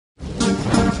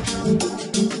Hello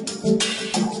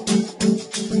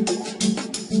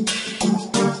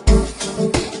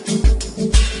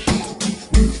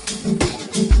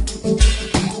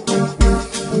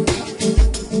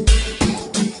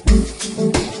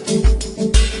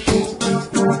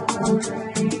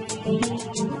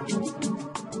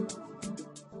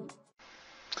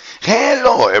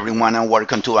everyone and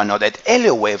welcome to another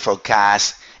Elliott Wave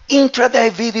forecast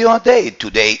intraday video update.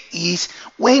 Today is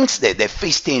Wednesday, the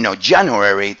 15th of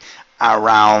January,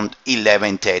 around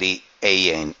 11:30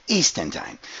 a.m. Eastern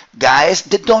Time. Guys,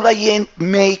 the dollar yen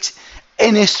makes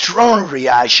a strong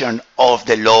reaction of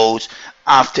the lows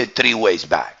after 3 ways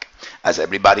back. As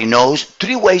everybody knows,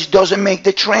 3 ways doesn't make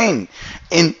the trend,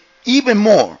 and even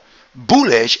more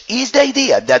bullish is the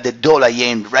idea that the dollar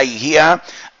yen right here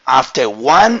after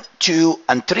 1, 2,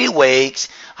 and 3 weeks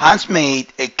has made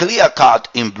a clear cut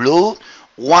in blue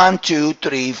 1, 2,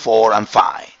 3, 4, and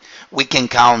 5. We can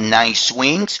count 9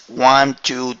 swings 1,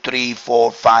 2, 3,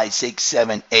 4, 5, 6,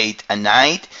 7, 8, and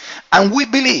 9. And we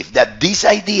believe that this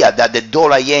idea that the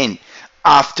dollar yen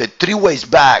after 3 ways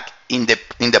back in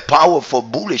the powerful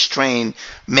bullish trend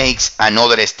makes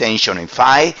another extension in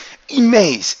 5. It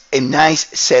makes a nice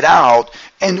set out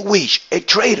in which a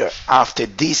trader, after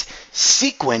this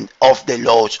sequence of the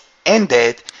lows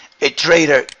ended, a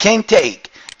trader can take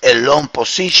a long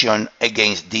position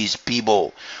against this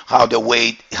pivot. How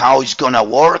it's gonna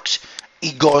work?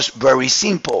 It goes very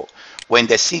simple. When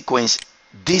this sequence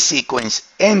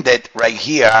ended right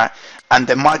here and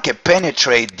the market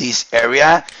penetrate this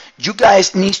area, you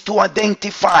guys need to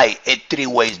identify a 3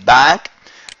 ways back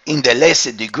in the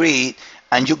lesser degree,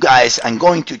 and you guys are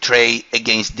going to trade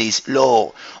against this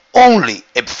low. Only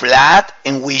a flat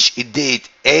in which it did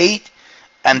 8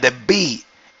 and the B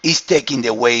is taking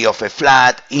the way of a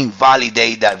flat,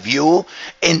 invalidate that view,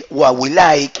 and what we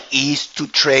like is to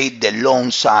trade the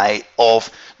long side of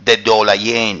the dollar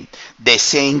yen. The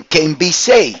same can be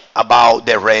said about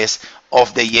the rest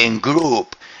of the yen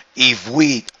group. If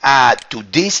we add to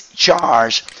this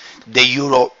chart the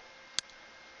euro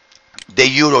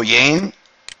yen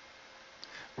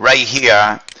right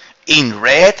here in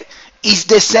red is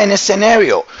the same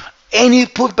scenario. Any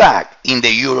pullback in the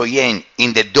euro yen,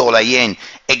 in the dollar yen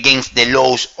against the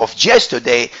lows of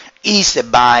yesterday is a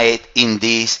buy in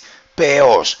these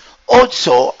pairs.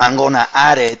 Also, I'm gonna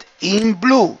add it in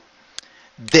blue,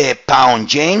 the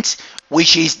pound yen,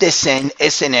 which is the same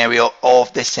scenario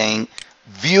of the same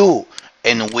view,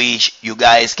 in which you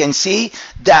guys can see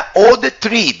that all the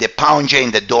three, the pound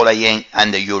yen, the dollar yen,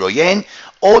 and the euro yen,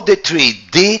 all the three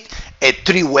did a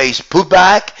 3 ways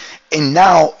pullback, and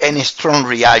now a strong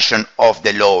reaction of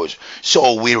the lows.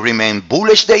 So we remain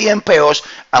bullish the yen pairs,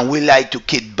 and we like to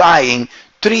keep buying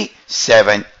 3,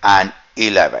 7, and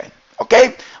 11.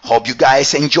 Okay, hope you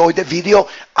guys enjoyed the video.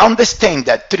 Understand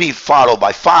that 3 followed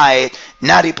by 5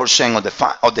 90%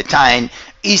 of the time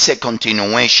is a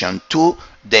continuation to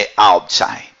the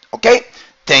outside. Okay,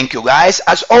 thank you guys.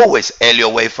 As always,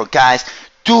 Elliott Wave forecast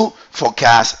to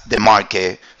forecast the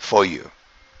market for you.